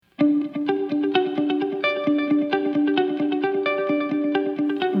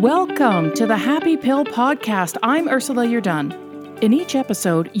Welcome to the Happy Pill Podcast. I'm Ursula Yerdun. In each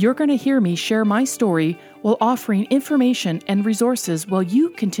episode, you're going to hear me share my story while offering information and resources while you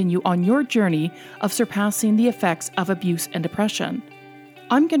continue on your journey of surpassing the effects of abuse and depression.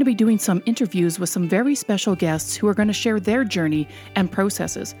 I'm going to be doing some interviews with some very special guests who are going to share their journey and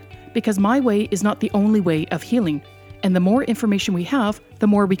processes, because my way is not the only way of healing, and the more information we have, the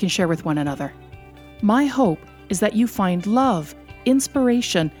more we can share with one another. My hope is that you find love,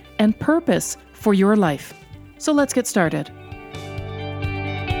 inspiration, and purpose for your life. So let's get started.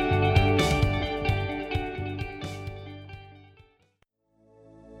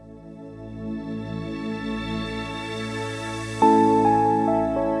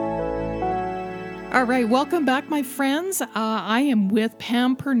 All right, welcome back, my friends. I am with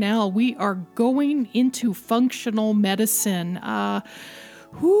Pam Purnell. We are going into functional medicine.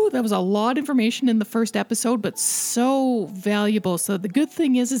 That was a lot of information in the first episode, but so valuable. So the good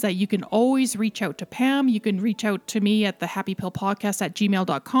thing is that you can always reach out to Pam. You can reach out to me at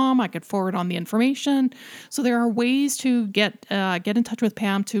thehappypillpodcast@gmail.com. I could forward on the information. So there are ways to get in touch with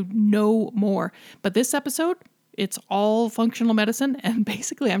Pam to know more. But this episode, it's all functional medicine, and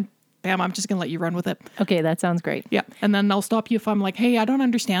basically Pam, I'm just going to let you run with it. Okay, that sounds great. Yeah, and then I'll stop you if I'm like, hey, I don't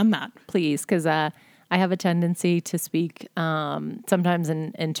understand that. Please, because I have a tendency to speak sometimes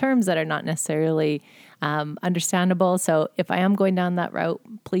in terms that are not necessarily understandable. So if I am going down that route,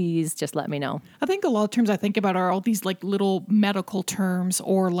 please just let me know. I think a lot of terms I think about are all these like little medical terms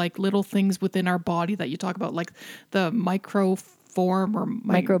or like little things within our body that you talk about, like the microbiome.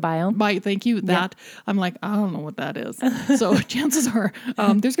 Thank you. That I'm like, I don't know what that is. So chances are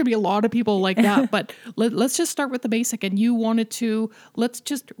there's going to be a lot of people like that. But let's just start with the basic. And you wanted to, let's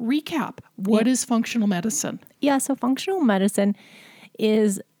just recap. What is functional medicine? Yeah. So functional medicine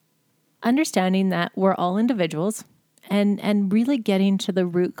is understanding that we're all individuals and really getting to the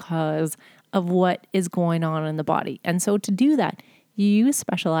root cause of what is going on in the body. And so to do that, you use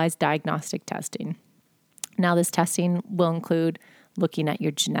specialized diagnostic testing. Now, this testing will include looking at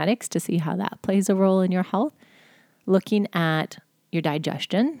your genetics to see how that plays a role in your health, looking at your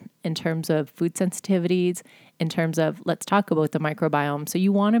digestion in terms of food sensitivities, in terms of, let's talk about the microbiome. So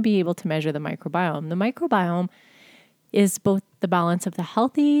you want to be able to measure the microbiome. The microbiome is both the balance of the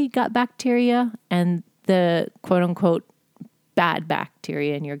healthy gut bacteria and the quote unquote bad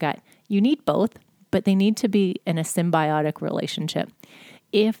bacteria in your gut. You need both, but they need to be in a symbiotic relationship.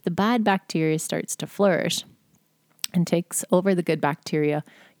 If the bad bacteria starts to flourish and takes over the good bacteria,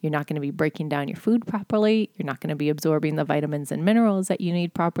 you're not going to be breaking down your food properly. You're not going to be absorbing the vitamins and minerals that you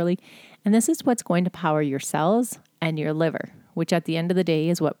need properly. And this is what's going to power your cells and your liver, which at the end of the day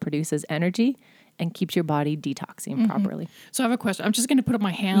is what produces energy and keeps your body detoxing properly. So I have a question. I'm just going to put up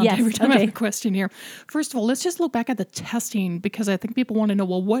my hand every time I have a question here. First of all, let's just look back at the testing, because I think people want to know,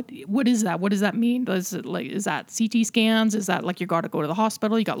 well, what is that? What does that mean? Is that CT scans? Is that like you got to go to the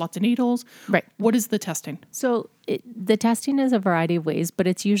hospital? You got lots of needles? Right. What is the testing? So the testing is a variety of ways, but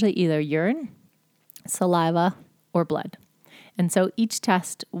it's usually either urine, saliva, or blood. And so each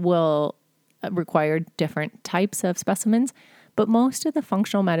test will require different types of specimens. But most of the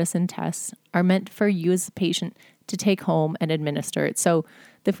functional medicine tests are meant for you as a patient to take home and administer it. So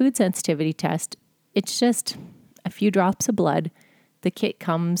the food sensitivity test, it's just a few drops of blood. The kit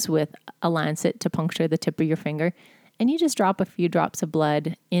comes with a lancet to puncture the tip of your finger, and you just drop a few drops of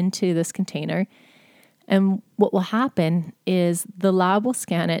blood into this container. And what will happen is the lab will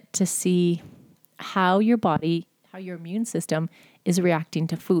scan it to see how your body, how your immune system is reacting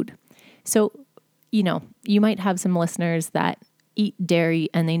to food. So you might have some listeners that eat dairy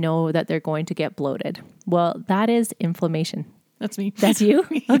and they know that they're going to get bloated. Well, that is inflammation. That's me. That's you?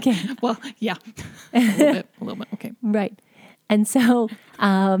 Okay. Well, yeah. A little bit. Okay. Right. And so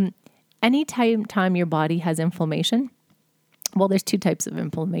anytime your body has inflammation, well, there's two types of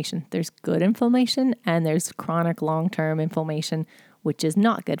inflammation. There's good inflammation and there's chronic long-term inflammation, which is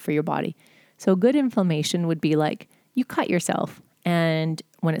not good for your body. So good inflammation would be like you cut yourself, and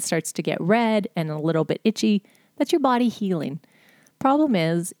when it starts to get red and a little bit itchy, that's your body healing. Problem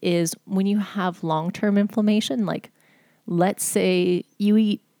is when you have long-term inflammation, like let's say you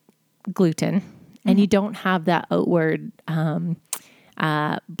eat gluten and you don't have that outward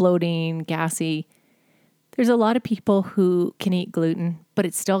bloating, gassy. There's a lot of people who can eat gluten, but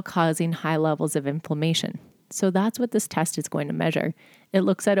it's still causing high levels of inflammation. So that's what this test is going to measure. It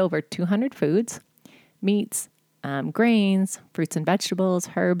looks at over 200 foods, meats, grains, fruits and vegetables,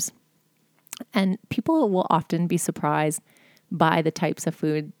 herbs, and people will often be surprised by the types of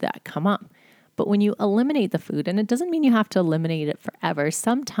food that come up. But when you eliminate the food, and it doesn't mean you have to eliminate it forever,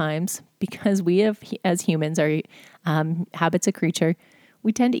 sometimes because we have, as humans, our habits a creature,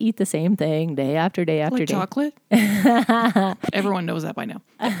 we tend to eat the same thing day after day after Like day. chocolate? Everyone knows that by now.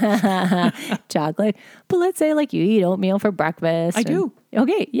 Chocolate. But let's say like you eat oatmeal for breakfast. I do.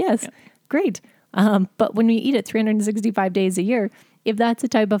 Okay. Yes. Great. But when we eat it 365 days a year, if that's a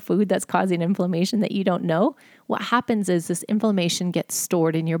type of food that's causing inflammation that you don't know, what happens is this inflammation gets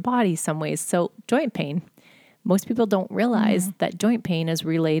stored in your body some ways. So joint pain, most people don't realize that joint pain is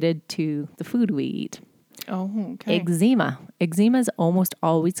related to the food we eat. Oh, okay. Eczema. Eczema is almost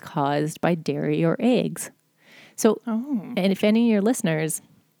always caused by dairy or eggs. So, and if any of your listeners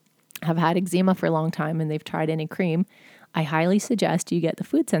have had eczema for a long time and they've tried any cream, I highly suggest you get the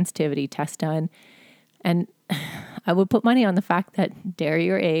food sensitivity test done. And I would put money on the fact that dairy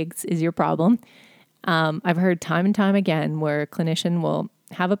or eggs is your problem. I've heard time and time again where a clinician will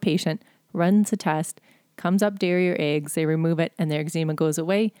have a patient, runs a test, comes up dairy or eggs, they remove it, and their eczema goes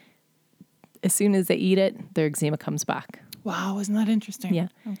away. As soon as they eat it, their eczema comes back. Wow, isn't that interesting? Yeah.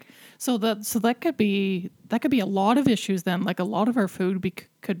 Okay. So that could be a lot of issues then. Like a lot of our food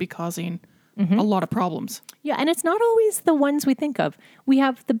could be causing a lot of problems. Yeah, and it's not always the ones we think of. We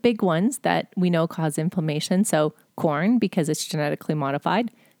have the big ones that we know cause inflammation. So corn, because it's genetically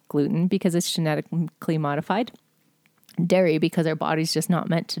modified. Gluten, because it's genetically modified. Dairy, because our body's just not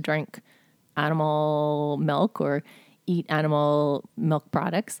meant to drink animal milk or eat animal milk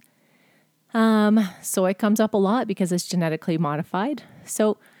products. Soy comes up a lot because it's genetically modified.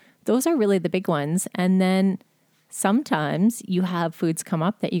 So those are really the big ones. And then sometimes you have foods come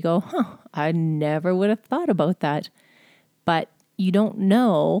up that you go, I never would have thought about that. But you don't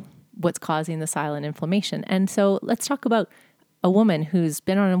know what's causing the silent inflammation. And so let's talk about a woman who's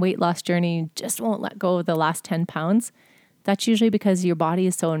been on a weight loss journey, just won't let go of the last 10 pounds. That's usually because your body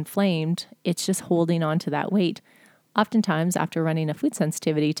is so inflamed, it's just holding on to that weight. Oftentimes, after running a food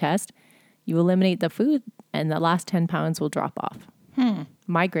sensitivity test, you eliminate the food and the last 10 pounds will drop off.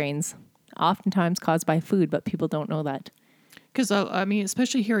 Migraines, oftentimes caused by food, but people don't know that. Because I mean,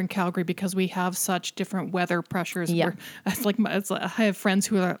 especially here in Calgary, because we have such different weather pressures. Yeah. It's like I have friends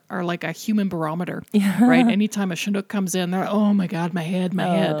who are like a human barometer, right? Anytime a Chinook comes in, they're oh my god, my head.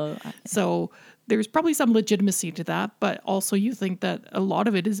 So there's probably some legitimacy to that, but also you think that a lot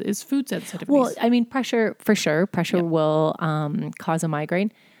of it is food sensitivities. Well, I mean, pressure for sure. Pressure will cause a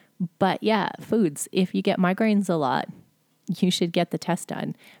migraine, but yeah, foods. If you get migraines a lot, you should get the test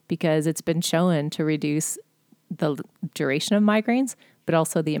done because it's been shown to reduce the duration of migraines, but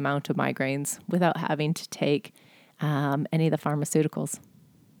also the amount of migraines without having to take any of the pharmaceuticals.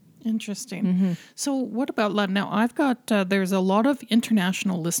 Interesting. So what about now? I've got, there's a lot of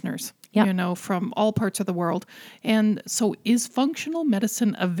international listeners, from all parts of the world. And so is functional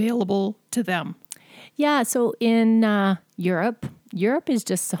medicine available to them? Yeah. So in Europe is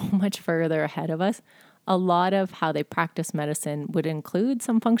just so much further ahead of us. A lot of how they practice medicine would include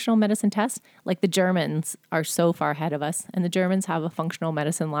some functional medicine tests. Like the Germans are so far ahead of us, and the Germans have a functional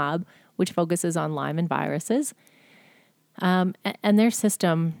medicine lab which focuses on Lyme and viruses. And their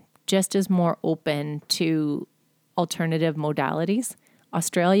system just is more open to alternative modalities.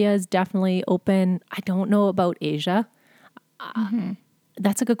 Australia is definitely open. I don't know about Asia.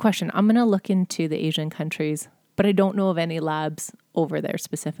 That's a good question. I'm going to look into the Asian countries, but I don't know of any labs over there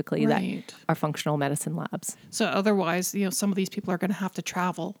specifically that are functional medicine labs. So otherwise, some of these people are going to have to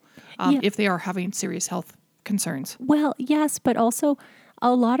travel if they are having serious health concerns. Well, yes, but also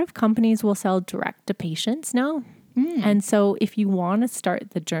a lot of companies will sell direct to patients now. And so if you want to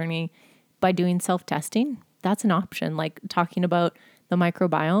start the journey by doing self-testing, that's an option. Like talking about the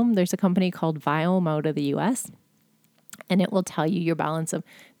microbiome, there's a company called Viome out of the US. And it will tell you your balance of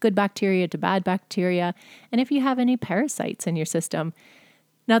good bacteria to bad bacteria, and if you have any parasites in your system.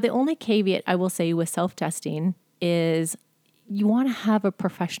 Now, the only caveat I will say with self-testing is you want to have a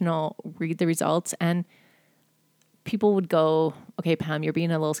professional read the results, and people would go, okay, Pam, you're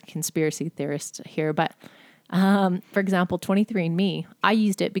being a little conspiracy theorist here, but for example, 23andMe, I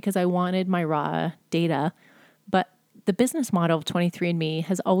used it because I wanted my raw data, but the business model of 23andMe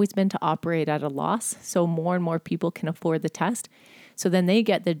has always been to operate at a loss, so more and more people can afford the test. So then they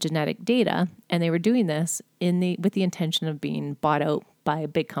get the genetic data, and they were doing this with the intention of being bought out by a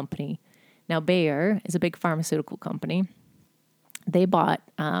big company. Now, Bayer is a big pharmaceutical company. They bought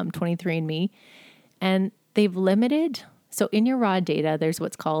 23andMe, and they've limited. So in your raw data, there's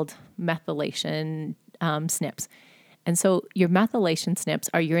what's called methylation SNPs. And so your methylation SNPs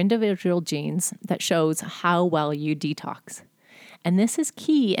are your individual genes that shows how well you detox. And this is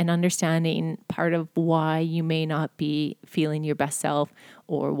key in understanding part of why you may not be feeling your best self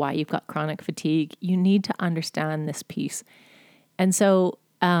or why you've got chronic fatigue. You need to understand this piece. And so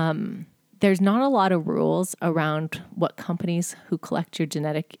there's not a lot of rules around what companies who collect your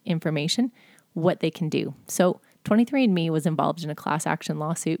genetic information, what they can do. So 23andMe was involved in a class action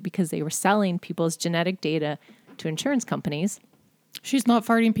lawsuit because they were selling people's genetic data to insurance companies. She's not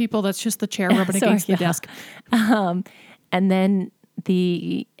farting, people. That's just the chair rubbing against the desk. And then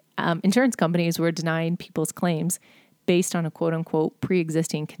the insurance companies were denying people's claims based on a quote unquote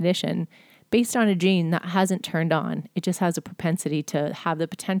pre-existing condition, based on a gene that hasn't turned on. It just has a propensity to have the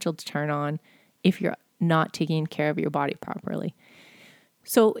potential to turn on if you're not taking care of your body properly.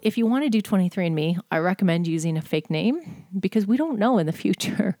 So if you want to do 23andMe, I recommend using a fake name because we don't know in the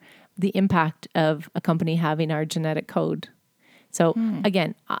future the impact of a company having our genetic code. So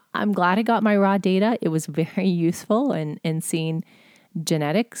again, I'm glad I got my raw data. It was very useful in seeing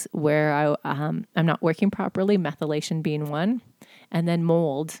genetics where I'm not working properly, methylation being one, and then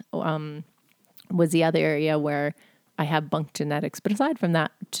mold was the other area where I have bunk genetics. But aside from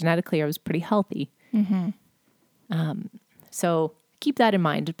that, genetically, I was pretty healthy. So keep that in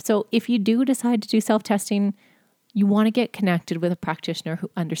mind. So if you do decide to do self-testing, you want to get connected with a practitioner who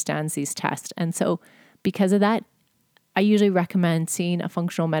understands these tests. And so because of that, I usually recommend seeing a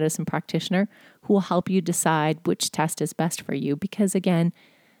functional medicine practitioner who will help you decide which test is best for you. Because again,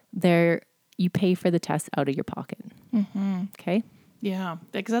 you pay for the test out of your pocket. Okay. Yeah,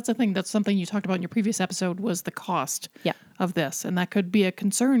 because that's the thing. That's something you talked about in your previous episode was the cost of this. And that could be a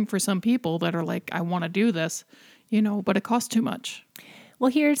concern for some people that are like, I want to do this, but it costs too much.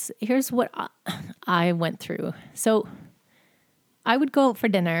 Well, here's what I went through. So I would go out for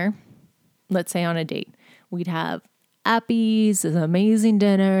dinner, let's say on a date. We'd have Applebee's, an amazing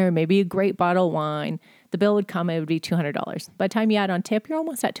dinner, maybe a great bottle of wine. The bill would come, it would be $200. By the time you add on tip, you're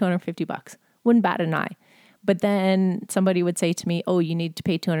almost at $250. Wouldn't bat an eye. But then somebody would say to me, oh, you need to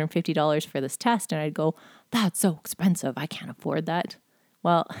pay $250 for this test. And I'd go, that's so expensive. I can't afford that.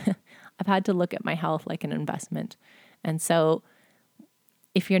 Well, I've had to look at my health like an investment. And so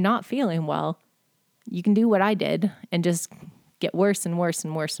if you're not feeling well, you can do what I did and just get worse and worse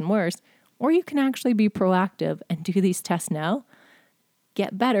and worse and worse. Or you can actually be proactive and do these tests now,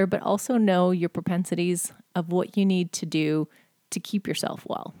 get better, but also know your propensities of what you need to do to keep yourself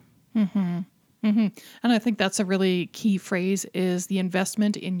well. And I think that's a really key phrase is the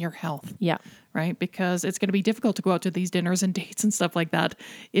investment in your health. Yeah. Right? Because it's going to be difficult to go out to these dinners and dates and stuff like that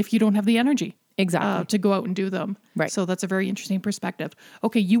if you don't have the energy. Exactly. To go out and do them. Right. So that's a very interesting perspective.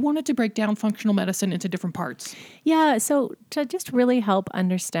 Okay, you wanted to break down functional medicine into different parts. Yeah, so to just really help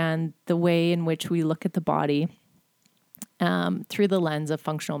understand the way in which we look at the body through the lens of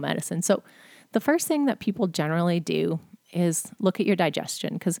functional medicine. So the first thing that people generally do is look at your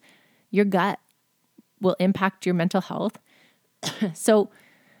digestion because your gut will impact your mental health. So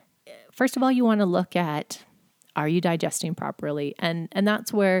first of all, you want to look at, are you digesting properly? And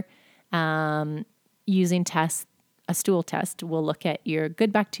that's where using tests, a stool test will look at your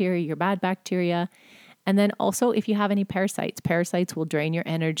good bacteria, your bad bacteria. And then also if you have any parasites will drain your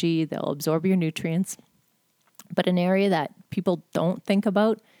energy, they'll absorb your nutrients. But an area that people don't think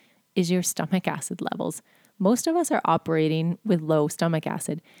about is your stomach acid levels. Most of us are operating with low stomach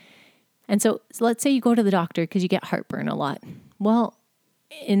acid. And so let's say you go to the doctor because you get heartburn a lot. Well,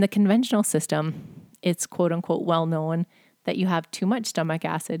 in the conventional system, it's quote unquote well known that you have too much stomach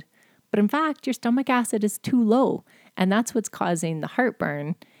acid. But in fact, your stomach acid is too low, and that's what's causing the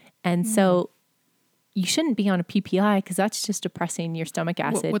heartburn. And so you shouldn't be on a PPI because that's just depressing your stomach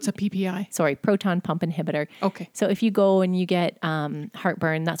acid. What's a PPI? Sorry, proton pump inhibitor. Okay. So if you go and you get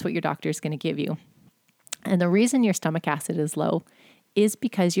heartburn, that's what your doctor is going to give you. And the reason your stomach acid is low is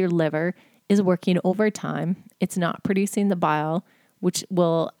because your liver is working overtime. It's not producing the bile, which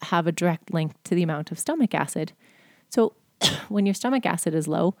will have a direct link to the amount of stomach acid. So when your stomach acid is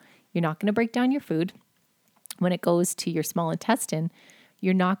low, you're not going to break down your food. When it goes to your small intestine,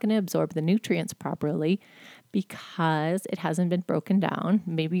 you're not going to absorb the nutrients properly because it hasn't been broken down.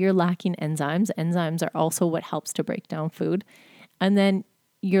 Maybe you're lacking enzymes. Enzymes are also what helps to break down food. And then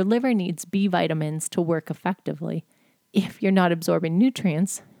your liver needs B vitamins to work effectively. If you're not absorbing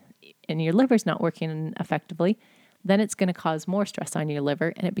nutrients and your liver's not working effectively, then it's going to cause more stress on your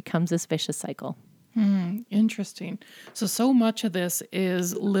liver and it becomes this vicious cycle. Interesting. So much of this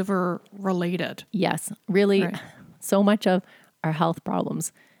is liver related. Yes, really. Right. So much of our health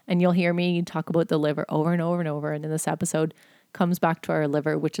problems. And you'll hear me talk about the liver over and over and over. And in this episode comes back to our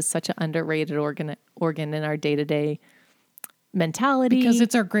liver, which is such an underrated organ in our day-to-day mentality. Because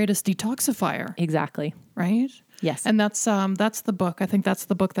it's our greatest detoxifier. Exactly. Right? Yes. And that's the book. I think that's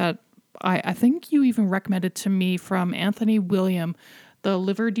the book that I think you even recommended to me from Anthony William, The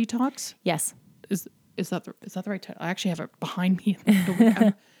Liver Detox. Yes. Is that the right title? I actually have it behind me.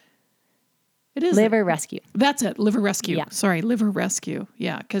 It is Liver Rescue. That's it. Liver Rescue. Yeah. Sorry, Liver Rescue.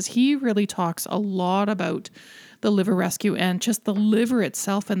 Yeah, because he really talks a lot about the liver rescue and just the liver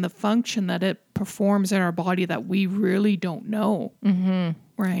itself and the function that it performs in our body that we really don't know. Mm-hmm.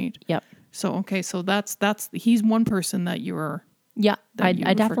 Right. Yep. So, okay. So that's he's one person that you're. Yeah, I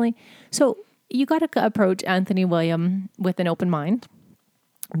definitely. So you got to approach Anthony William with an open mind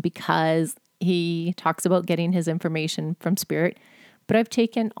because he talks about getting his information from spirit. But I've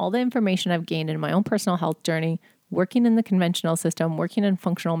taken all the information I've gained in my own personal health journey, working in the conventional system, working in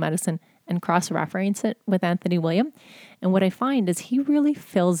functional medicine, and cross-reference it with Anthony William. And what I find is he really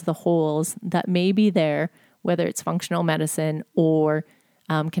fills the holes that may be there, whether it's functional medicine or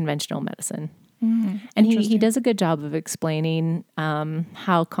conventional medicine. And he does a good job of explaining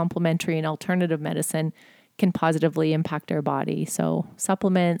how complementary and alternative medicine can positively impact our body. So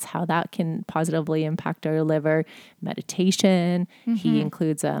supplements, how that can positively impact our liver, meditation. He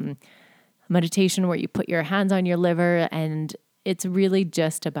includes meditation where you put your hands on your liver, and it's really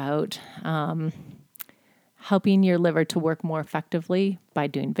just about helping your liver to work more effectively by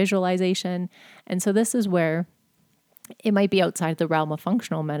doing visualization. And so this is where it might be outside the realm of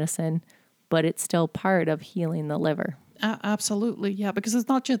functional medicine, but it's still part of healing the liver. Absolutely. Yeah. Because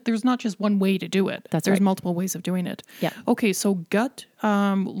there's not just one way to do it. There's right. Multiple ways of doing it. Yeah. Okay. So gut,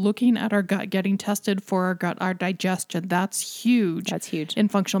 looking at our gut, getting tested for our gut, our digestion, that's huge. That's huge. In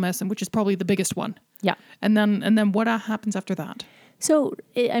functional medicine, which is probably the biggest one. Yeah. And then what happens after that? So,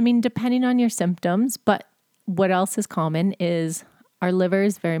 depending on your symptoms, but what else is common is our liver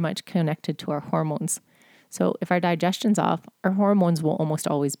is very much connected to our hormones. So if our digestion's off, our hormones will almost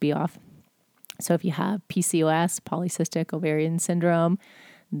always be off. So if you have PCOS, polycystic ovarian syndrome,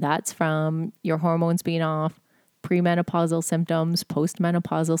 that's from your hormones being off, premenopausal symptoms,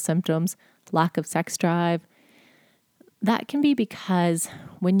 postmenopausal symptoms, lack of sex drive. That can be because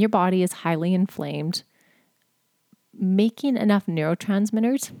when your body is highly inflamed, making enough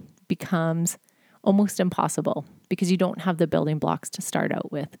neurotransmitters becomes almost impossible because you don't have the building blocks to start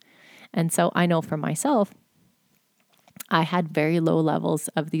out with. And so I know for myself, I had very low levels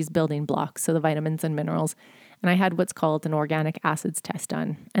of these building blocks, so the vitamins and minerals, and I had what's called an organic acids test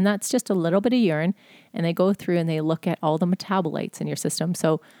done. And that's just a little bit of urine, and they go through and they look at all the metabolites in your system.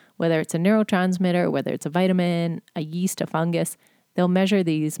 So whether it's a neurotransmitter, whether it's a vitamin, a yeast, a fungus, they'll measure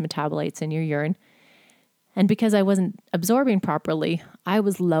these metabolites in your urine. And because I wasn't absorbing properly, I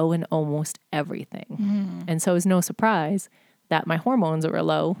was low in almost everything. And so it was no surprise that my hormones were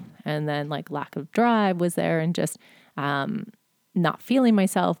low, and then like lack of drive was there, and just not feeling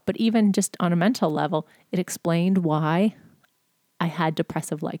myself. But even just on a mental level, it explained why I had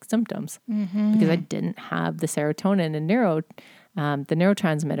depressive-like symptoms because I didn't have the serotonin and the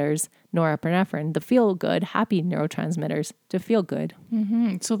neurotransmitters, norepinephrine, the feel-good, happy neurotransmitters to feel good.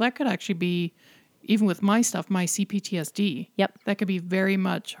 So that could actually be, even with my stuff, my CPTSD. Yep. That could be very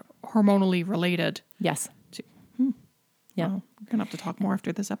much hormonally related. Yes. Yeah. Well, we're going to have to talk more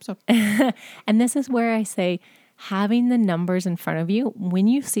after this episode. And this is where I say, having the numbers in front of you, when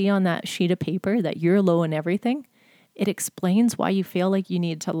you see on that sheet of paper that you're low in everything, it explains why you feel like you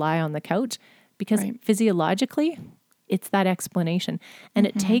need to lie on the couch, because physiologically, it's that explanation. And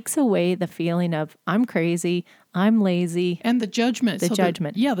it takes away the feeling of, I'm crazy, I'm lazy. And the judgment. The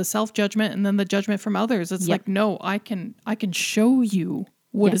judgment. The self-judgment, and then the judgment from others. It's like, no, I can show you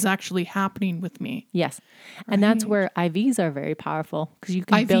what is actually happening with me. Yes. And that's where IVs are very powerful, because you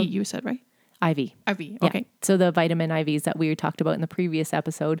can build... you said, right? IV. Okay. Yeah. So the vitamin IVs that we talked about in the previous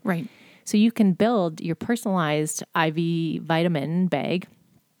episode. Right. So you can build your personalized IV vitamin bag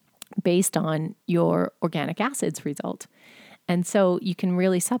based on your organic acids result. And so you can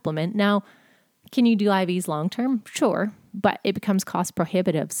really supplement. Now, can you do IVs long-term? Sure, but it becomes cost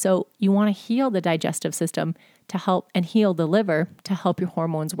prohibitive. So you want to heal the digestive system to help, and heal the liver to help your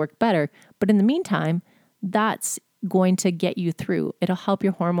hormones work better. But in the meantime, that's going to get you through. It'll help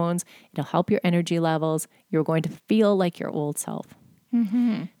your hormones. It'll help your energy levels. You're going to feel like your old self.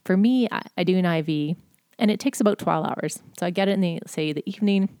 For me, I do an IV, and it takes about 12 hours. So I get it in the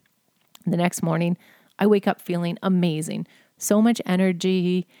evening. The next morning, I wake up feeling amazing. So much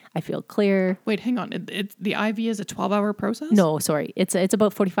energy. I feel clear. Wait, hang on. The IV is a 12-hour process? No, sorry. It's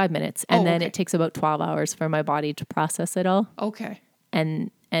about 45 minutes. And then it takes about 12 hours for my body to process it all. Okay.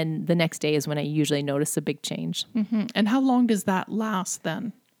 And the next day is when I usually notice a big change. And how long does that last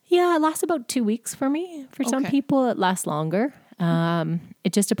then? Yeah, it lasts about 2 weeks for me. For some people, it lasts longer.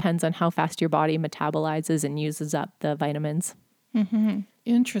 It just depends on how fast your body metabolizes and uses up the vitamins.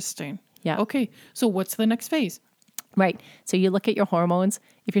 Interesting. Yeah. Okay. So what's the next phase? Right. So you look at your hormones.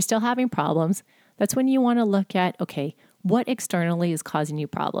 If you're still having problems, that's when you want to look at, okay, what externally is causing you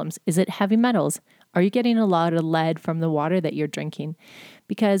problems? Is it heavy metals? Are you getting a lot of lead from the water that you're drinking?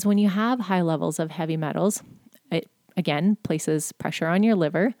 Because when you have high levels of heavy metals, it again places pressure on your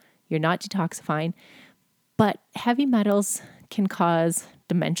liver. You're not detoxifying, but heavy metals can cause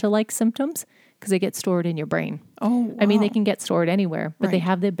dementia-like symptoms because they get stored in your brain. Oh, wow. I mean, they can get stored anywhere, but they Right.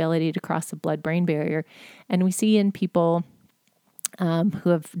 have the ability to cross the blood-brain barrier. And we see in people who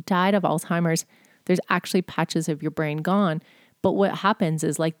have died of Alzheimer's, there's actually patches of your brain gone. But what happens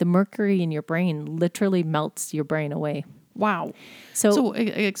is like the mercury in your brain literally melts your brain away. Wow. So, So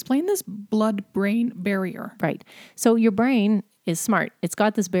explain this blood-brain barrier. right. So your brain is smart. It's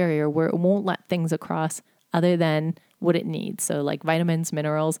got this barrier where it won't let things across other than what it needs. So like vitamins,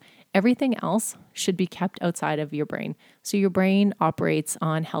 minerals, everything else should be kept outside of your brain. So your brain operates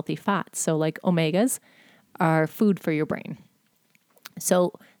on healthy fats. So like omegas are food for your brain.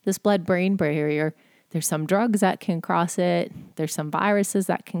 So this blood-brain barrier, there's some drugs that can cross it. There's some viruses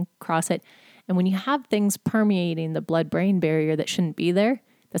that can cross it. And when you have things permeating the blood-brain barrier that shouldn't be there,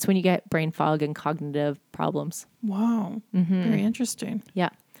 that's when you get brain fog and cognitive problems. Wow. Very interesting. Yeah.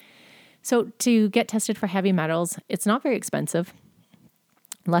 So to get tested for heavy metals, it's not very expensive,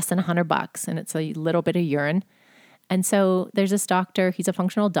 less than $100, and it's a little bit of urine. And so there's this doctor, he's a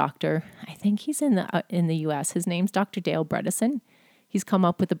functional doctor. I think he's in the US. His name's Dr. Dale Bredesen. He's come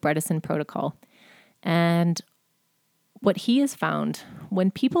up with the Bredesen protocol. And what he has found,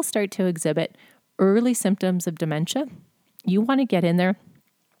 when people start to exhibit early symptoms of dementia, you want to get in there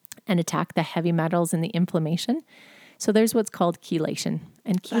and attack the heavy metals and the inflammation. So there's what's called chelation.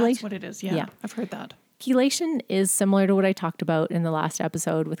 And chelation, That's what it is. Yeah, I've heard that. chelation is similar to what I talked about in the last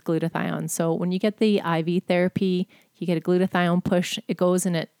episode with glutathione. So when you get the IV therapy, you get a glutathione push, it goes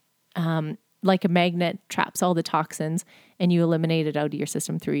and it, like a magnet, traps all the toxins and you eliminate it out of your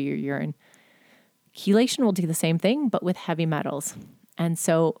system through your urine. Chelation will do the same thing, but with heavy metals. And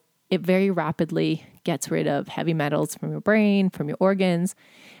so it very rapidly gets rid of heavy metals from your brain, from your organs,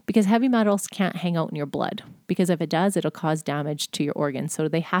 because heavy metals can't hang out in your blood. Because if it does, it'll cause damage to your organs. So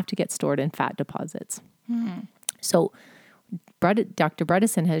they have to get stored in fat deposits. So Dr.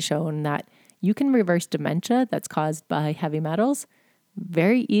 Bredesen has shown that you can reverse dementia that's caused by heavy metals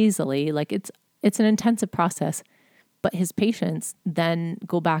very easily. Like it's an intensive process, but his patients then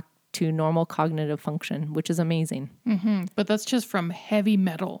go back to normal cognitive function, which is amazing. But that's just from heavy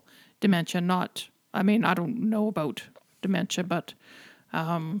metal dementia, not, I mean, I don't know about dementia, but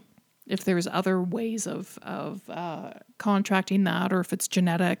if there's other ways of contracting that, or if it's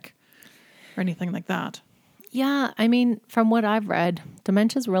genetic or anything like that. Yeah, I mean, from what I've read,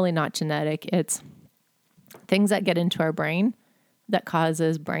 dementia is really not genetic. It's things that get into our brain that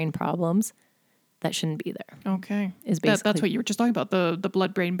causes brain problems that shouldn't be there. Okay. Is basically That's what you were just talking about, the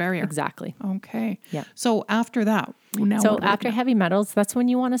blood-brain barrier. Exactly. Okay. Yeah. So after that, now So what are we after looking heavy metals, that's when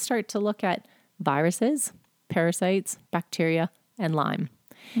you want to start to look at viruses, parasites, bacteria, and Lyme.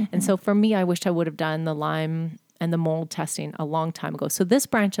 And so for me, I wished I would have done the Lyme and the mold testing a long time ago. So this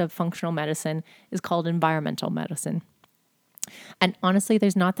branch of functional medicine is called environmental medicine. And honestly,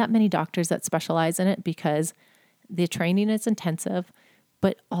 there's not that many doctors that specialize in it because the training is intensive,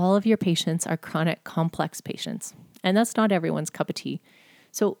 but all of your patients are chronic complex patients. And that's not everyone's cup of tea.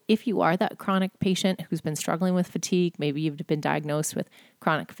 So if you are that chronic patient who's been struggling with fatigue, maybe you've been diagnosed with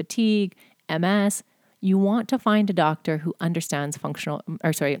chronic fatigue, MS, you want to find a doctor who understands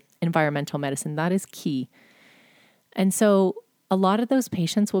environmental medicine. That is key. And so a lot of those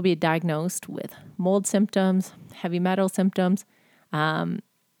patients will be diagnosed with mold symptoms, heavy metal symptoms. In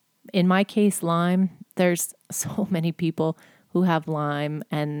my case, Lyme, there's so many people who have Lyme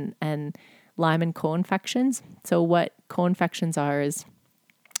and Lyme and co-infections. So what co-infections are is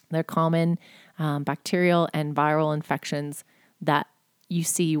they're common bacterial and viral infections that you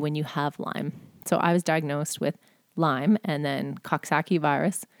see when you have Lyme. So I was diagnosed with Lyme and then Coxsackie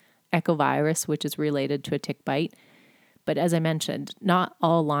virus, echovirus, which is related to a tick bite. But as I mentioned, not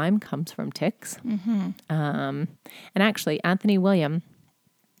all Lyme comes from ticks. And actually, Anthony William,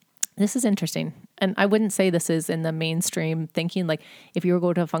 this is interesting. And I wouldn't say this is in the mainstream thinking, like if you were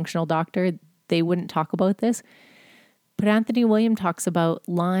going to a functional doctor, they wouldn't talk about this. But Anthony William talks about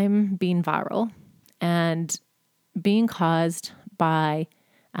Lyme being viral and being caused by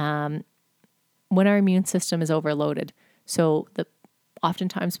when our immune system is overloaded. So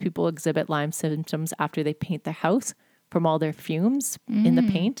oftentimes people exhibit Lyme symptoms after they paint their house from all their fumes in the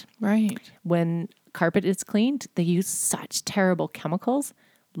paint. Right. When carpet is cleaned, they use such terrible chemicals.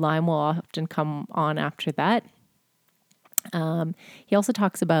 Lyme will often come on after that. He also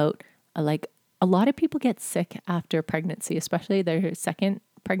talks about a lot of people get sick after pregnancy, especially their second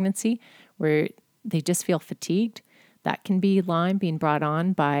pregnancy, where they just feel fatigued. That can be Lyme being brought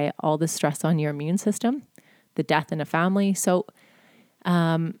on by all the stress on your immune system, the death in a family. So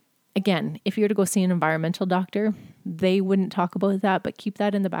again, if you were to go see an environmental doctor, they wouldn't talk about that, but keep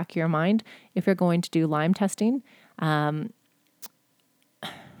that in the back of your mind if you're going to do Lyme testing. So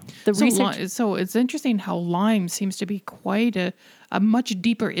it's interesting how Lyme seems to be quite a much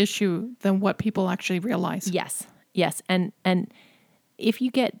deeper issue than what people actually realize. Yes. And if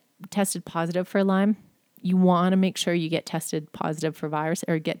you get tested positive for Lyme, you want to make sure you get tested positive for virus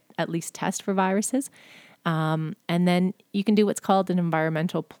or get at least test for viruses. And then you can do what's called an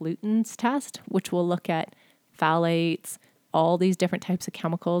environmental pollutants test, which will look at phthalates, all these different types of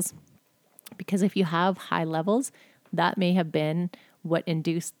chemicals. Because if you have high levels, that may have been what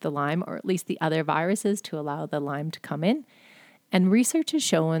induced the Lyme, or at least the other viruses, to allow the Lyme to come in. And research has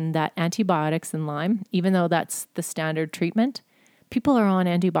shown that antibiotics in Lyme, even though that's the standard treatment, people are on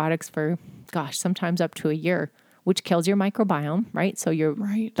antibiotics for, sometimes up to a year, which kills your microbiome, right? So your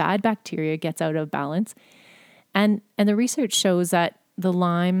bad bacteria gets out of balance. And the research shows that the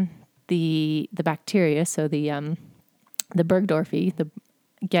Lyme, the bacteria, so the Bergdorfy,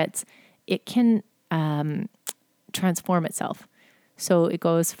 it can transform itself. So it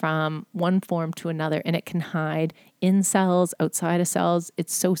goes from one form to another, and it can hide in cells, outside of cells.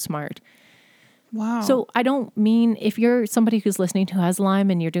 It's so smart. Wow. So I don't mean if you're somebody who's listening who has Lyme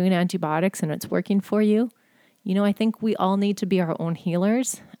and you're doing antibiotics and it's working for you, I think we all need to be our own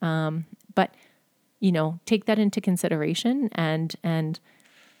healers. But, take that into consideration. And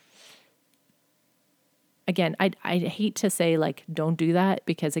again, I hate to say don't do that,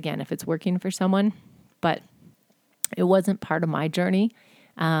 because again, if it's working for someone, but it wasn't part of my journey.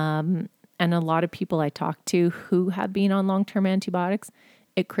 And a lot of people I talk to who have been on long-term antibiotics,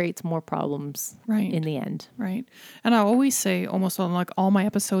 it creates more problems in the end. Right. And I always say, almost on all my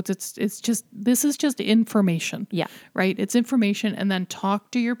episodes, this is just information. Yeah. Right. It's information. And then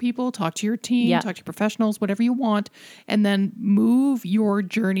talk to your people, talk to your team, talk to your professionals, whatever you want, and then move your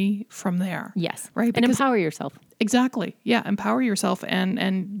journey from there. Yes. Right. And empower yourself. Exactly. Yeah. Empower yourself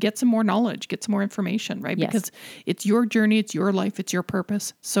and get some more knowledge, get some more information, right? Yes. Because it's your journey, it's your life, it's your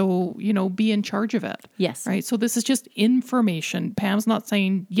purpose. So, be in charge of it. Yes. Right. So this is just information. Pam's not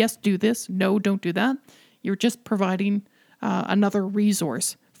saying, yes, do this. No, don't do that. You're just providing another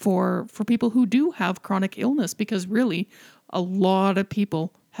resource for people who do have chronic illness, because really a lot of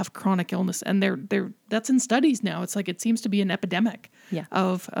people have chronic illness, and that's in studies now. It's it seems to be an epidemic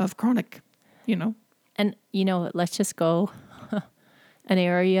of chronic, And, let's just go an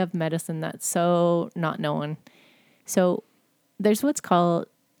area of medicine that's so not known. So there's what's called,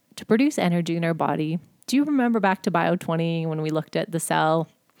 to produce energy in our body. Do you remember back to Bio 20 when we looked at the cell?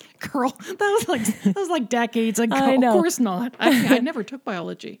 Girl, that was like decades ago. I know. Of course not. I never took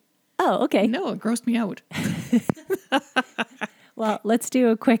biology. Oh, okay. No, it grossed me out. Well, let's do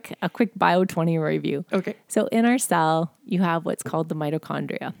a quick Bio 20 review. Okay. So in our cell, you have what's called the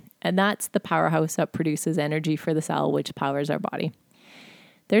mitochondria. And that's the powerhouse that produces energy for the cell, which powers our body.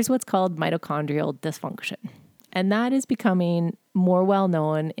 There's what's called mitochondrial dysfunction. And that is becoming more well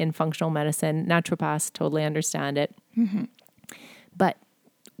known in functional medicine. Naturopaths totally understand it. Mm-hmm. But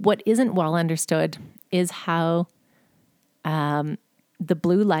what isn't well understood is how the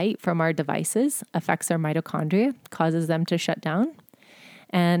blue light from our devices affects our mitochondria, causes them to shut down.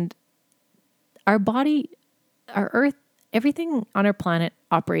 And our body, our earth, everything on our planet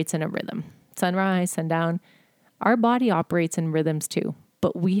operates in a rhythm. Sunrise, sundown. Our body operates in rhythms too,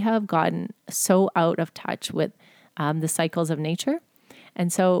 but we have gotten so out of touch with the cycles of nature.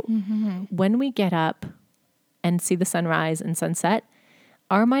 And so when we get up and see the sunrise and sunset,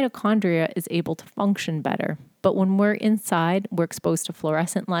 our mitochondria is able to function better. But when we're inside, we're exposed to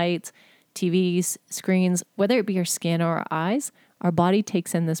fluorescent lights, TVs, screens, whether it be our skin or our eyes, our body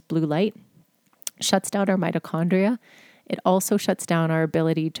takes in this blue light, shuts down our mitochondria. It also shuts down our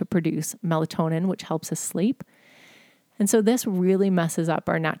ability to produce melatonin, which helps us sleep. And so this really messes up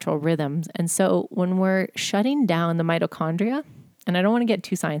our natural rhythms. And so when we're shutting down the mitochondria, and I don't want to get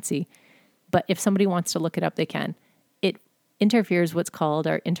too sciencey, but if somebody wants to look it up, they can. It interferes what's called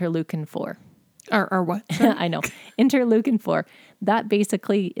our interleukin 4. Or what? I know. Interleukin 4. That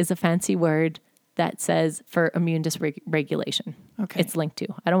basically is a fancy word that says for immune dysregulation. Okay. It's linked to.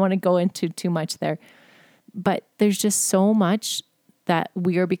 I don't want to go into too much there. But there's just so much that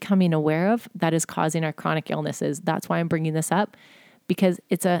we are becoming aware of that is causing our chronic illnesses. That's why I'm bringing this up, because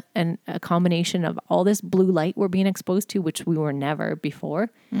it's a combination of all this blue light we're being exposed to, which we were never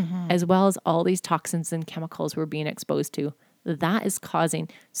before, as well as all these toxins and chemicals we're being exposed to. That is causing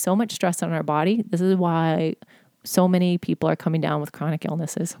so much stress on our body. This is why so many people are coming down with chronic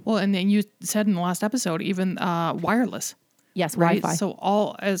illnesses. Well, and then you said in the last episode, even wireless. Yes, Right. Wi-Fi.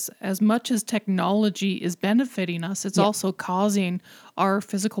 So as much as technology is benefiting us, it's also causing our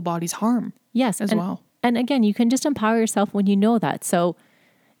physical bodies harm. Yes, as well. And again, you can just empower yourself when you know that. So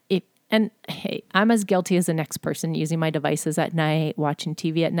hey, I'm as guilty as the next person using my devices at night, watching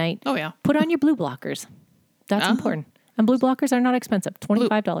TV at night. Oh yeah. Put on your blue blockers. That's important. And blue blockers are not expensive.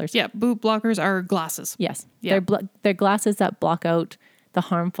 $25. Yeah, blue blockers are glasses. Yes. Yeah. They're glasses that block out the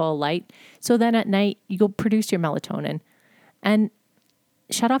harmful light. So then at night, you go produce your melatonin and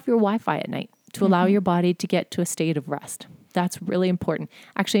shut off your Wi-Fi at night to allow your body to get to a state of rest. That's really important.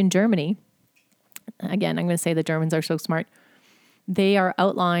 Actually, in Germany, again, I'm going to say the Germans are so smart. They are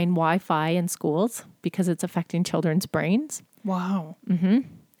outlining Wi-Fi in schools because it's affecting children's brains. Wow.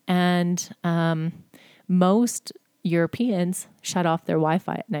 And most Europeans shut off their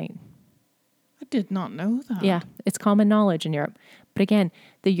Wi-Fi at night. I did not know that. Yeah, it's common knowledge in Europe. But again,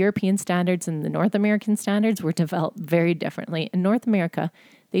 the European standards and the North American standards were developed very differently. In North America,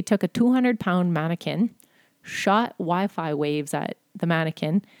 they took a 200-pound mannequin, shot Wi-Fi waves at the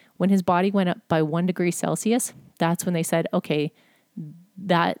mannequin. When his body went up by 1 degree Celsius, that's when they said, okay,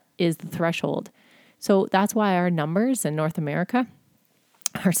 that is the threshold. So that's why our numbers in North America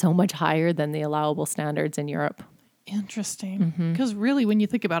are so much higher than the allowable standards in Europe. Interesting. Because really, when you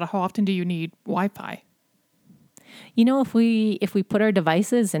think about it, how often do you need Wi-Fi? You know, if we put our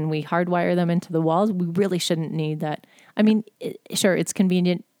devices and we hardwire them into the walls, we really shouldn't need that. I mean, sure, it's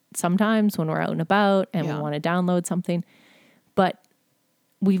convenient sometimes when we're out and about and we want to download something, but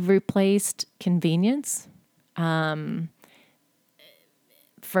we've replaced convenience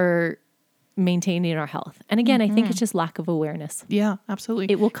for maintaining our health. And again, I think it's just lack of awareness. Yeah, absolutely.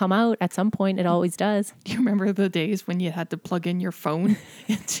 It will come out at some point. It always does. Do you remember the days when you had to plug in your phone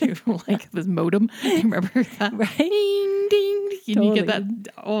into like this modem? Do you remember that? Right. Ding, ding. Totally. You get that,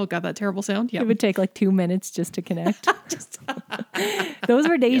 oh God, that terrible sound? Yeah. It would take like 2 minutes just to connect. Those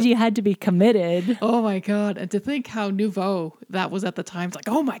were days you had to be committed. Oh my God. And to think how nouveau that was at the time. It's like,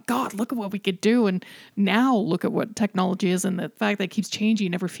 oh my God, look at what we could do. And now look at what technology is and the fact that it keeps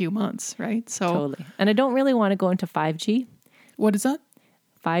changing every few months, right? So Totally. And I don't really want to go into 5G. What is that?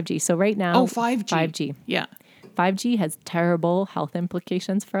 5G. So right now. Oh, 5G. 5G. Yeah. 5G has terrible health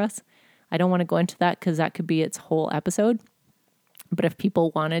implications for us. I don't want to go into that because that could be its whole episode. But if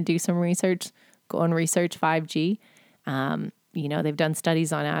people want to do some research, go and research 5G. They've done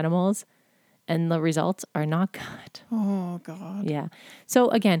studies on animals and the results are not good. Oh God. Yeah. So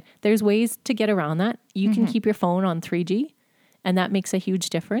again, there's ways to get around that. You can keep your phone on 3G and that makes a huge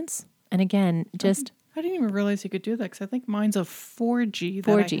difference. And again, just... I didn't even realize you could do that because I think mine's a 4G that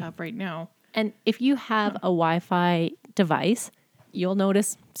 4G. I have right now. And if you have a Wi-Fi device, you'll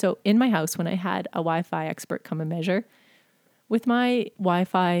notice. So in my house, when I had a Wi-Fi expert come and measure, with my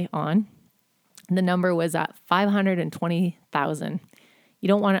Wi-Fi on, the number was at 520,000. You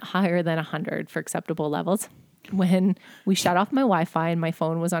don't want it higher than 100 for acceptable levels. When we shut off my Wi-Fi and my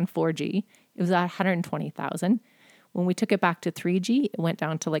phone was on 4G, it was at 120,000. When we took it back to 3G, it went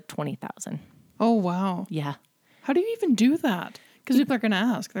down to like 20,000. Oh, wow. Yeah. How do you even do that? Because people are going to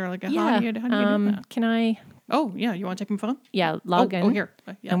ask. They're like, how do you do that? Can I? Oh, yeah. You want to take my phone? Yeah, log in. Oh, here.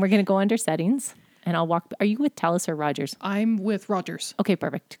 Yeah. And we're going to go under settings and I'll walk. Are you with TELUS or Rogers? I'm with Rogers. Okay,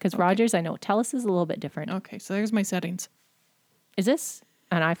 perfect. Because Rogers, I know. TELUS is a little bit different. Okay, so there's my settings. Is this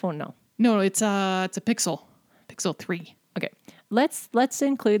an iPhone? No. No, it's a Pixel 3. Okay. Let's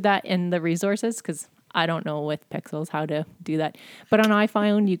include that in the resources because I don't know with Pixels how to do that. But on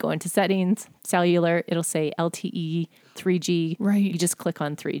iPhone, you go into settings, cellular, it'll say LTE, 3G. Right. You just click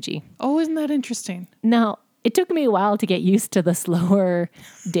on 3G. Oh, isn't that interesting? Now, it took me a while to get used to the slower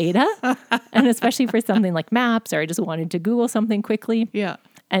data, and especially for something like maps, or I just wanted to Google something quickly. Yeah.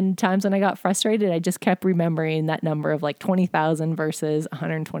 And times when I got frustrated, I just kept remembering that number of like 20,000 versus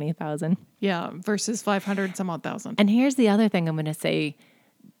 120,000. Yeah, versus 500 some odd thousand. And here's the other thing I'm going to say.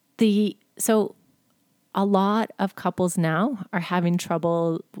 So a lot of couples now are having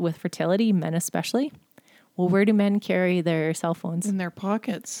trouble with fertility, men especially. Well, where do men carry their cell phones? In their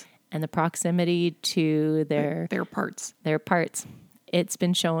pockets. And the proximity to their parts. Their parts. It's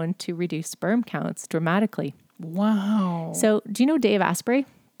been shown to reduce sperm counts dramatically. Wow. So do you know Dave Asprey,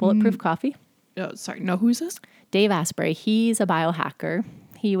 Bulletproof Coffee? Sorry, no, who's this? Dave Asprey. He's a biohacker.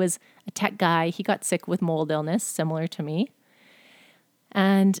 He was a tech guy. He got sick with mold illness, similar to me.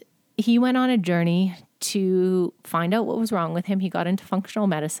 And he went on a journey to find out what was wrong with him. He got into functional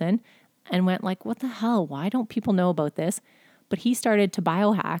medicine and went like, what the hell? Why don't people know about this? But he started to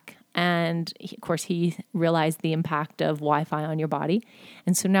biohack. And of course, he realized the impact of Wi-Fi on your body.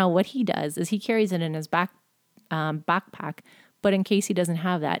 And so now what he does is he carries it in his back backpack. But in case he doesn't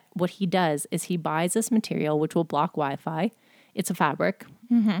have that, what he does is he buys this material, which will block Wi-Fi. It's a fabric.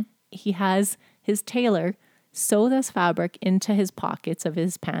 He has his tailor sew this fabric into his pockets of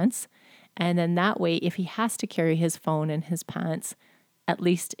his pants. And then that way, if he has to carry his phone in his pants, at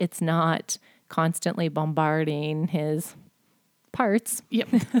least it's not constantly bombarding his parts. Yep,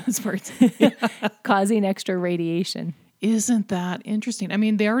 his parts. Causing extra radiation. Isn't that interesting? I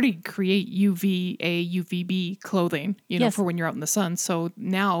mean, they already create UVA, UVB clothing, Yes. for when you're out in the sun. So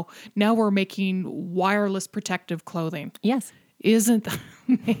now we're making wireless protective clothing. Yes. Isn't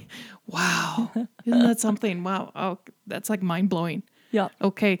wow. Isn't that something? Wow. Oh, that's like mind blowing. Yeah.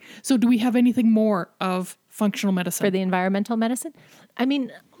 Okay. So do we have anything more of functional medicine? For the environmental medicine? I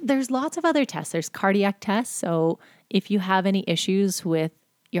mean, there's lots of other tests. There's cardiac tests. So if you have any issues with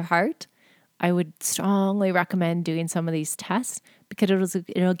your heart, I would strongly recommend doing some of these tests because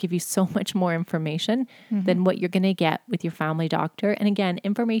it'll give you so much more information than what you're going to get with your family doctor. And again,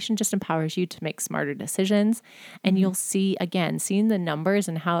 information just empowers you to make smarter decisions. And you'll see, again, seeing the numbers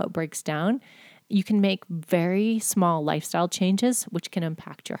and how it breaks down, you can make very small lifestyle changes, which can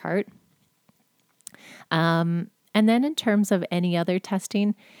impact your heart. And then in terms of any other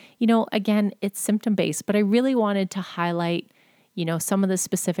testing, again, it's symptom-based, but I really wanted to highlight some of the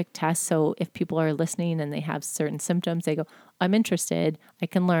specific tests. So if people are listening and they have certain symptoms, they go, I'm interested, I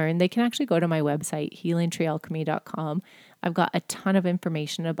can learn. They can actually go to my website, healingtreealchemy.com. I've got a ton of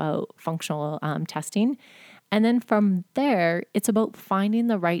information about functional testing. And then from there, it's about finding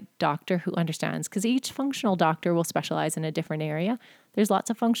the right doctor who understands, because each functional doctor will specialize in a different area. There's lots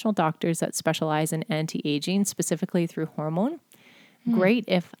of functional doctors that specialize in anti-aging, specifically through hormone. Great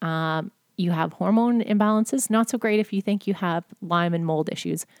if you have hormone imbalances. Not so great if you think you have Lyme and mold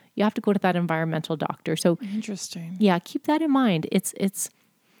issues. You have to go to that environmental doctor. So Interesting. yeah, keep that in mind. It's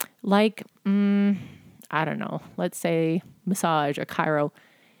like, I don't know, let's say massage or chiro.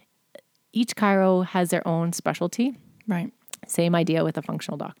 Each chiro has their own specialty. Right. Same idea with the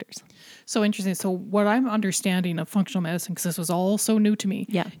functional doctors. So interesting. So what I'm understanding of functional medicine, because this was all so new to me,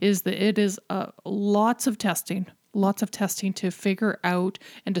 Yeah. is that it is lots of testing to figure out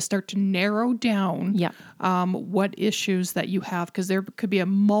and to start to narrow down Yeah. what issues that you have, because there could be a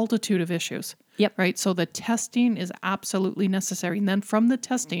multitude of issues. Yep. Right. So the testing is absolutely necessary. And then from the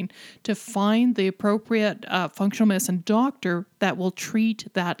testing to find the appropriate functional medicine doctor that will treat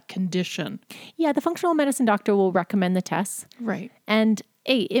that condition. Yeah, the functional medicine doctor will recommend the tests. Right. And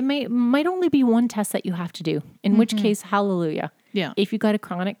it might only be one test that you have to do, in which case, hallelujah. Yeah. If you've got a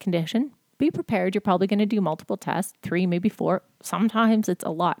chronic condition, be prepared. You're probably going to do multiple tests, 3, maybe 4. Sometimes it's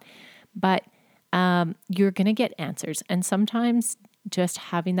a lot, but you're going to get answers. And sometimes just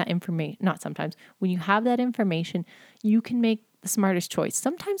having that information, not sometimes, when you have that information, you can make the smartest choice.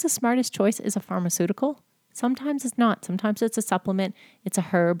 Sometimes the smartest choice is a pharmaceutical. Sometimes it's not. Sometimes it's a supplement, it's a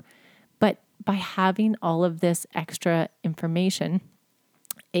herb. But by having all of this extra information,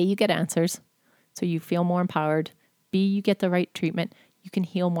 A, you get answers, so you feel more empowered. B, you get the right treatment. You can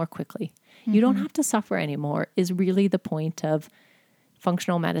heal more quickly. You don't have to suffer anymore is really the point of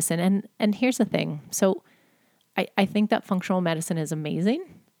functional medicine. And here's the thing. So I think that functional medicine is amazing,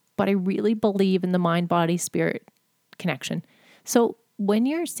 but I really believe in the mind, body, spirit connection. So when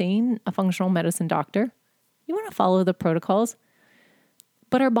you're seeing a functional medicine doctor, you want to follow the protocols.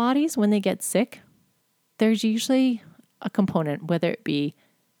 But our bodies, when they get sick, there's usually a component, whether it be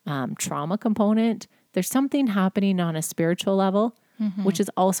trauma component, there's something happening on a spiritual level, which is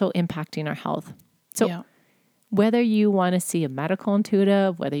also impacting our health. So whether you want to see a medical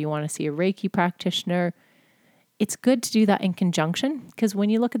intuitive, whether you want to see a Reiki practitioner, it's good to do that in conjunction, because when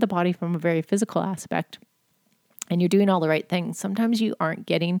you look at the body from a very physical aspect and you're doing all the right things, sometimes you aren't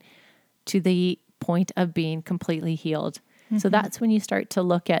getting to the point of being completely healed. So that's when you start to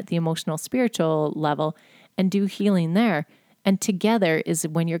look at the emotional, spiritual level and do healing there. And together is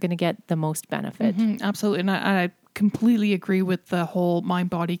when you're going to get the most benefit. Absolutely. And I completely agree with the whole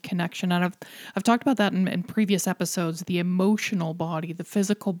mind-body connection. And I've talked about that in previous episodes, the emotional body, the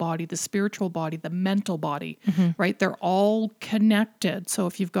physical body, the spiritual body, the mental body, right? They're all connected. So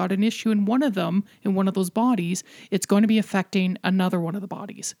if you've got an issue in one of them, in one of those bodies, it's going to be affecting another one of the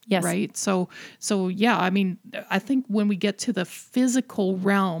bodies, Yes. right? So yeah, I mean, I think when we get to the physical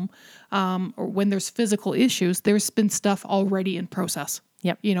realm, or when there's physical issues, there's been stuff already in process.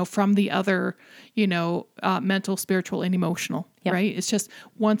 Yep. From the other, mental, spiritual, and emotional, Yep. right? It's just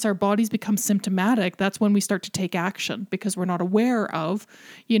once our bodies become symptomatic, that's when we start to take action because we're not aware of,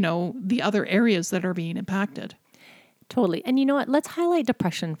 the other areas that are being impacted. Totally. And you know what? Let's highlight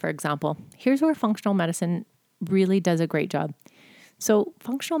depression, for example. Here's where functional medicine really does a great job. So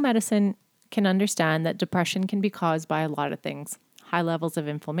functional medicine can understand that depression can be caused by a lot of things. High levels of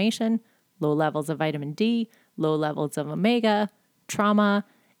inflammation, low levels of vitamin D, low levels of omega, trauma,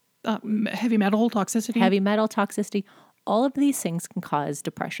 heavy metal toxicity. All of these things can cause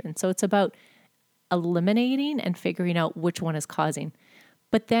depression. So it's about eliminating and figuring out which one is causing.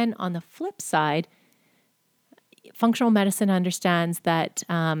 But then on the flip side, functional medicine understands that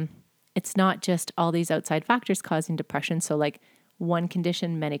it's not just all these outside factors causing depression. So like one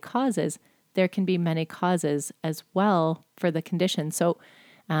condition, many causes. There can be many causes as well for the condition. So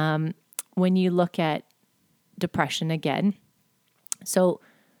when you look at depression again, so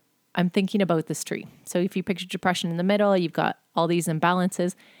I'm thinking about this tree. So if you picture depression in the middle, you've got all these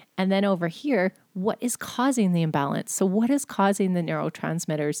imbalances. And then over here, what is causing the imbalance? So what is causing the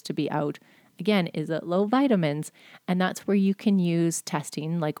neurotransmitters to be out? Again, is it low vitamins? And that's where you can use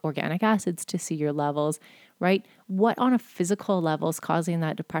testing like organic acids to see your levels, right? What on a physical level is causing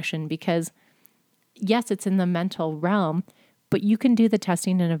that depression? Because yes, it's in the mental realm, but you can do the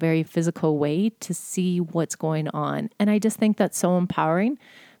testing in a very physical way to see what's going on. And I just think that's so empowering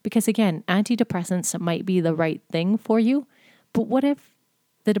because again, antidepressants might be the right thing for you, but what if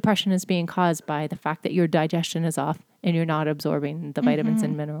the depression is being caused by the fact that your digestion is off and you're not absorbing the vitamins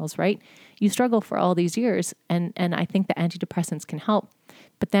and minerals, right? You struggle for all these years and I think the antidepressants can help.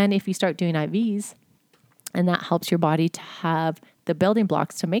 But then if you start doing IVs and that helps your body to have the building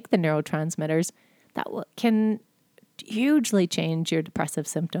blocks to make the neurotransmitters, that can hugely change your depressive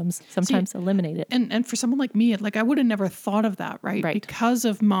symptoms, sometimes eliminate it. And for someone like me, like I would have never thought of that, right? Because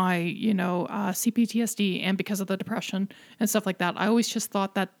of my, CPTSD and because of the depression and stuff like that. I always just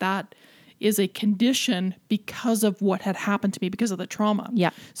thought that is a condition because of what had happened to me, because of the trauma.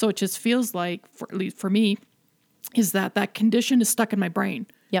 Yeah. So it just feels like, at least for me, is that condition is stuck in my brain.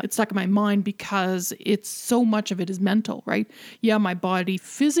 Yep. It's stuck in my mind because it's so much of it is mental, right? Yeah, my body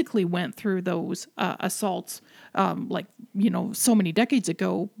physically went through those assaults, so many decades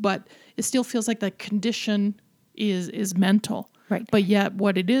ago, but it still feels like that condition is mental. Right. But yet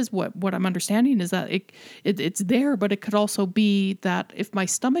what it is, what I'm understanding is that it's there, but it could also be that if my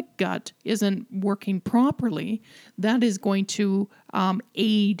stomach gut isn't working properly, that is going to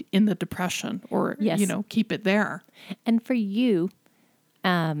aid in the depression or, keep it there. And for you,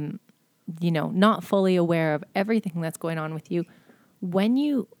 not fully aware of everything that's going on with you,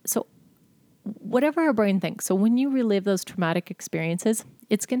 whatever our brain thinks. So when you relive those traumatic experiences,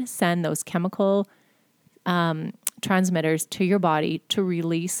 it's going to send those chemical transmitters to your body to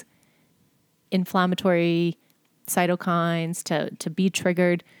release inflammatory cytokines to be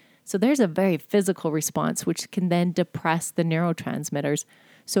triggered. So there's a very physical response, which can then depress the neurotransmitters.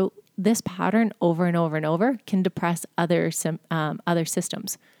 So this pattern over and over and over can depress other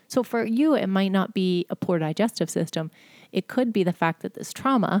systems. So for you, it might not be a poor digestive system. It could be the fact that this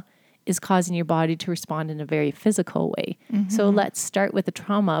trauma is causing your body to respond in a very physical way. Mm-hmm. So let's start with the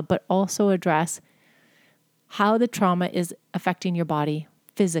trauma, but also address how the trauma is affecting your body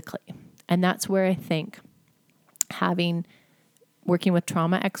physically. And that's where I think working with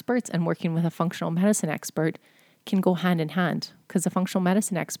trauma experts and working with a functional medicine expert can go hand in hand, because the functional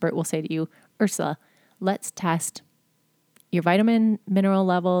medicine expert will say to you, Ursula, let's test your vitamin mineral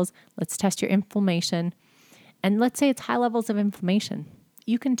levels. Let's test your inflammation. And let's say it's high levels of inflammation.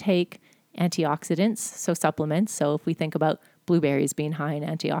 You can take antioxidants, so supplements. So if we think about blueberries being high in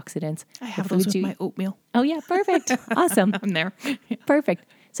antioxidants. I have those with my oatmeal. Oh yeah, perfect. Awesome. I'm there. Yeah. Perfect.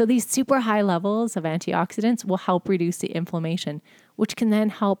 So these super high levels of antioxidants will help reduce the inflammation, which can then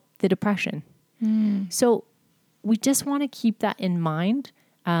help the depression. So we just want to keep that in mind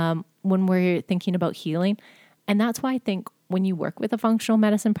when we're thinking about healing. And that's why I think when you work with a functional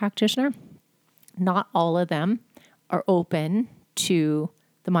medicine practitioner, not all of them are open to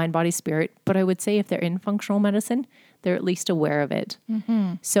the mind, body, spirit. But I would say if they're in functional medicine, they're at least aware of it.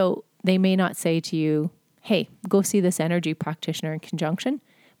 Mm-hmm. So they may not say to you, hey, go see this energy practitioner in conjunction,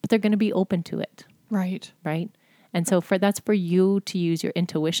 but they're going to be open to it. Right. Right. And so that's for you to use your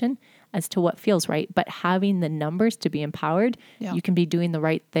intuition as to what feels right. But having the numbers to be empowered, you can be doing the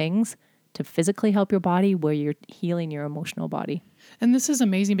right things to physically help your body where you're healing your emotional body. And this is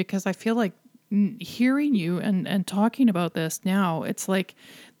amazing because I feel like hearing you and talking about this now, it's like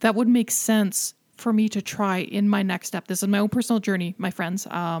that would make sense for me to try in my next step. This is my own personal journey, my friends.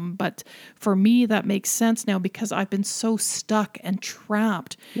 But for me, that makes sense now because I've been so stuck and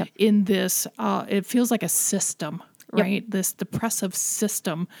trapped in this. It feels like a system, right? This depressive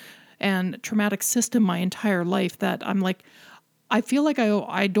system and traumatic system my entire life that I'm like, I feel like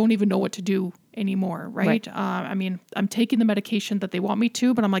I don't even know what to do anymore, right? I mean, I'm taking the medication that they want me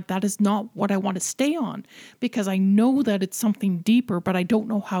to, but I'm like, that is not what I want to stay on, because I know that it's something deeper, but I don't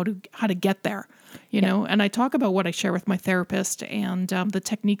know how to get there, you know? And I talk about what I share with my therapist and the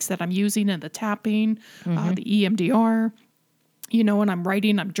techniques that I'm using, and the tapping, the EMDR, you know, and I'm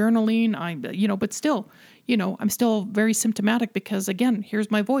writing, I'm journaling, you know, but still, you know, I'm still very symptomatic because, again, here's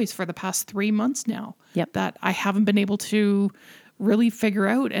my voice for the past 3 months now that I haven't been able to really figure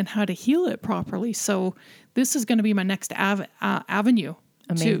out and how to heal it properly. So this is going to be my next avenue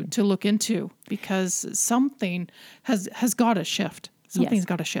to look into, because something has got to shift. Something's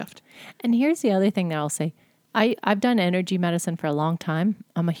got to shift. And here's the other thing that I'll say. I've done energy medicine for a long time.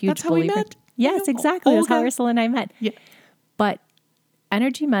 I'm a huge believer. That's how we met? Yes, exactly. That's how Ursula and I met. Yeah. But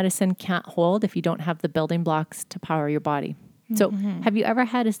energy medicine can't hold if you don't have the building blocks to power your body. So have you ever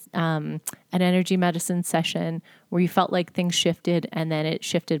had an energy medicine session where you felt like things shifted and then it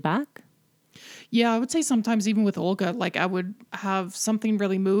shifted back? Yeah, I would say sometimes even with Olga, like I would have something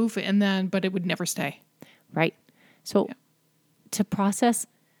really move but it would never stay. Right. So to process,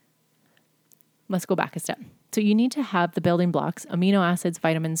 let's go back a step. So you need to have the building blocks, amino acids,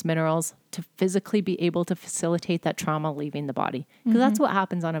 vitamins, minerals, to physically be able to facilitate that trauma leaving the body. Because that's what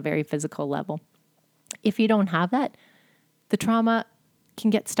happens on a very physical level. If you don't have that, the trauma can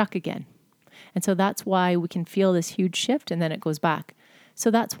get stuck again. And so that's why we can feel this huge shift and then it goes back. So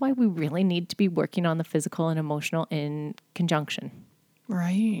that's why we really need to be working on the physical and emotional in conjunction.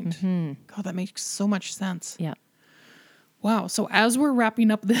 Right. God, that makes so much sense. Yeah. Wow. So as we're wrapping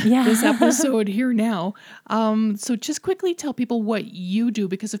up this episode here now, so just quickly tell people what you do,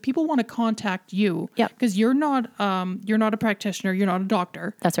 because if people want to contact you, because you're not a practitioner, you're not a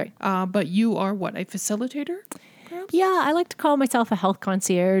doctor. That's right. But you are what, a facilitator? Perhaps? Yeah, I like to call myself a health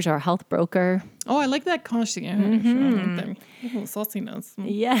concierge or a health broker. Oh, I like that concierge. I like that. Oh, sauciness.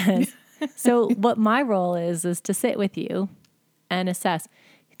 Yes. So what my role is to sit with you and assess.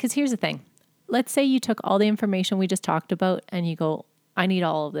 Because here's the thing. Let's say you took all the information we just talked about and you go, I need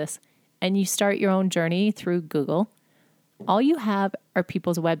all of this. And you start your own journey through Google. All you have are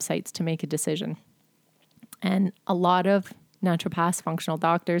people's websites to make a decision. And a lot of naturopaths, functional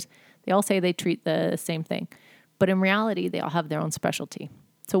doctors, they all say they treat the same thing. But in reality, they all have their own specialty.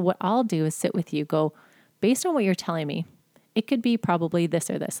 So what I'll do is sit with you, go, based on what you're telling me, it could be probably this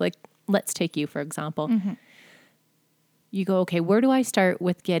or this. Like, let's take you, for example. You go, okay, where do I start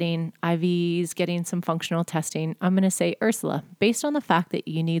with getting IVs, getting some functional testing? I'm going to say, Ursula, based on the fact that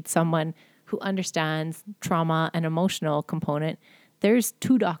you need someone who understands trauma and emotional component, there's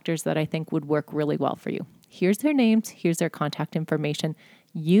 2 doctors that I think would work really well for you. Here's their names. Here's their contact information.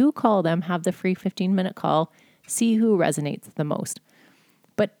 You call them, have the free 15-minute call, see who resonates the most.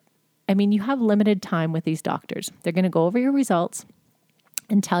 But, I mean, you have limited time with these doctors. They're going to go over your results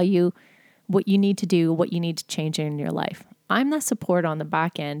and tell you what you need to do, what you need to change in your life. I'm the support on the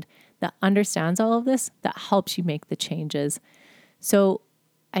back end that understands all of this, that helps you make the changes. So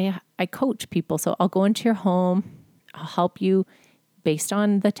I coach people. So I'll go into your home. I'll help you based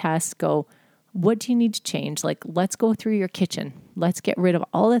on the test, go, what do you need to change? Like, let's go through your kitchen. Let's get rid of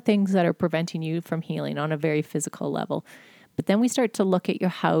all the things that are preventing you from healing on a very physical level. But then we start to look at your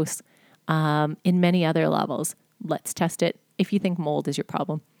house in many other levels. Let's test it if you think mold is your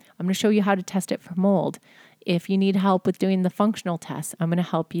problem. I'm going to show you how to test it for mold. If you need help with doing the functional tests, I'm going to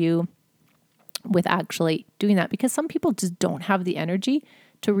help you with actually doing that, because some people just don't have the energy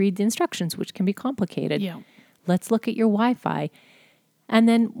to read the instructions, which can be complicated. Yeah. Let's look at your Wi-Fi. And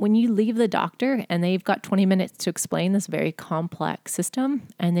then when you leave the doctor and they've got 20 minutes to explain this very complex system,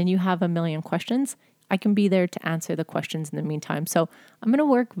 and then you have a million questions, I can be there to answer the questions in the meantime. So I'm going to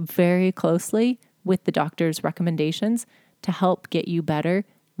work very closely with the doctor's recommendations to help get you better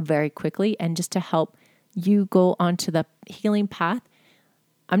very quickly and just to help you go onto the healing path.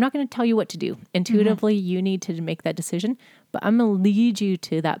 I'm not going to tell you what to do. Intuitively, you need to make that decision, but I'm going to lead you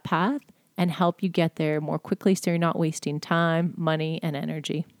to that path and help you get there more quickly so you're not wasting time, money, and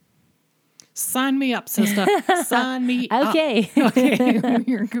energy. Sign me up, sister. Sign me Okay. up. Okay.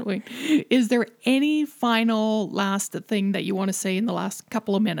 You're going. Is there any final last thing that you want to say in the last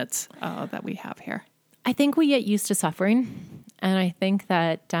couple of minutes that we have here? I think we get used to suffering. And I think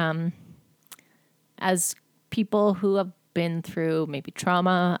that as people who have been through maybe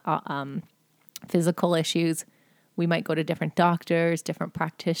trauma, physical issues, we might go to different doctors, different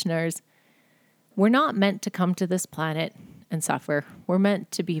practitioners. We're not meant to come to this planet and suffer. We're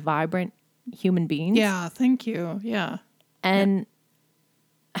meant to be vibrant human beings. Yeah, thank you. Yeah. And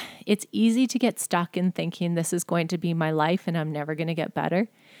it's easy to get stuck in thinking this is going to be my life and I'm never going to get better.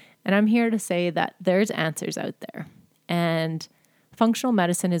 And I'm here to say that there's answers out there. And Functional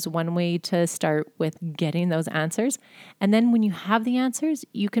medicine is one way to start with getting those answers. And then when you have the answers,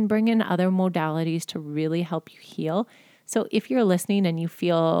 you can bring in other modalities to really help you heal. So if you're listening and you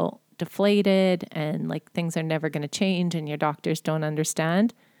feel deflated and like things are never going to change and your doctors don't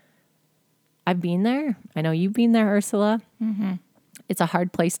understand, I've been there. I know you've been there, Ursula. Mm-hmm. It's a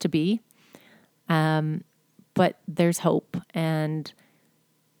hard place to be. But there's hope, and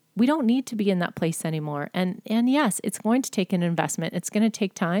we don't need to be in that place anymore. And yes, it's going to take an investment. It's going to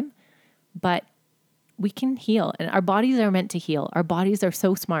take time, but we can heal, and our bodies are meant to heal. Our bodies are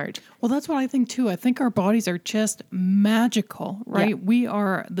so smart. Well, that's what I think too. I think our bodies are just magical, right? Yeah. We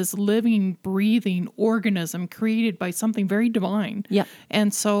are this living, breathing organism created by something very divine. Yeah.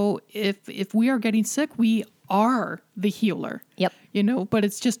 And so if we are getting sick, we are the healer. Yep. But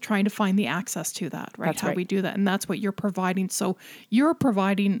it's just trying to find the access to that, right? That's How right. we do that. And that's what you're providing. So you're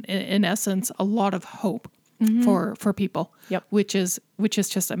providing, in essence, a lot of hope for people, Yep. which is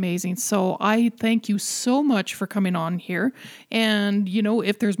just amazing. So I thank you so much for coming on here. And,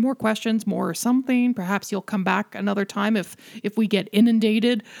 if there's more questions, more something, perhaps you'll come back another time if we get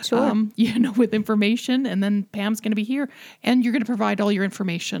inundated, Sure. with information. And then Pam's going to be here, and you're going to provide all your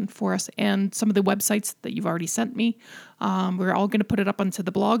information for us and some of the websites that you've already sent me. We're all going to put it up onto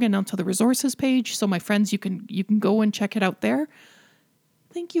the blog and onto the resources page. So my friends, you can go and check it out there.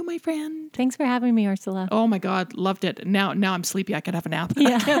 Thank you, my friend. Thanks for having me, Ursula. Oh my God, loved it. Now I'm sleepy. I could have a nap.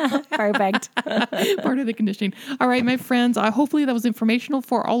 Yeah, perfect. Part of the conditioning. All right, my friends. Hopefully that was informational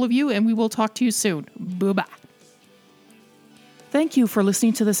for all of you, and we will talk to you soon. Bye-bye. Thank you for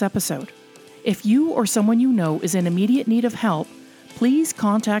listening to this episode. If you or someone you know is in immediate need of help, please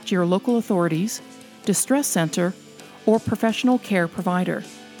contact your local authorities, distress center, or professional care provider.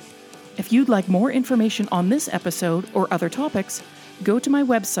 If you'd like more information on this episode or other topics, go to my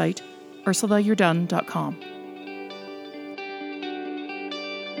website, ursulayourdone.com.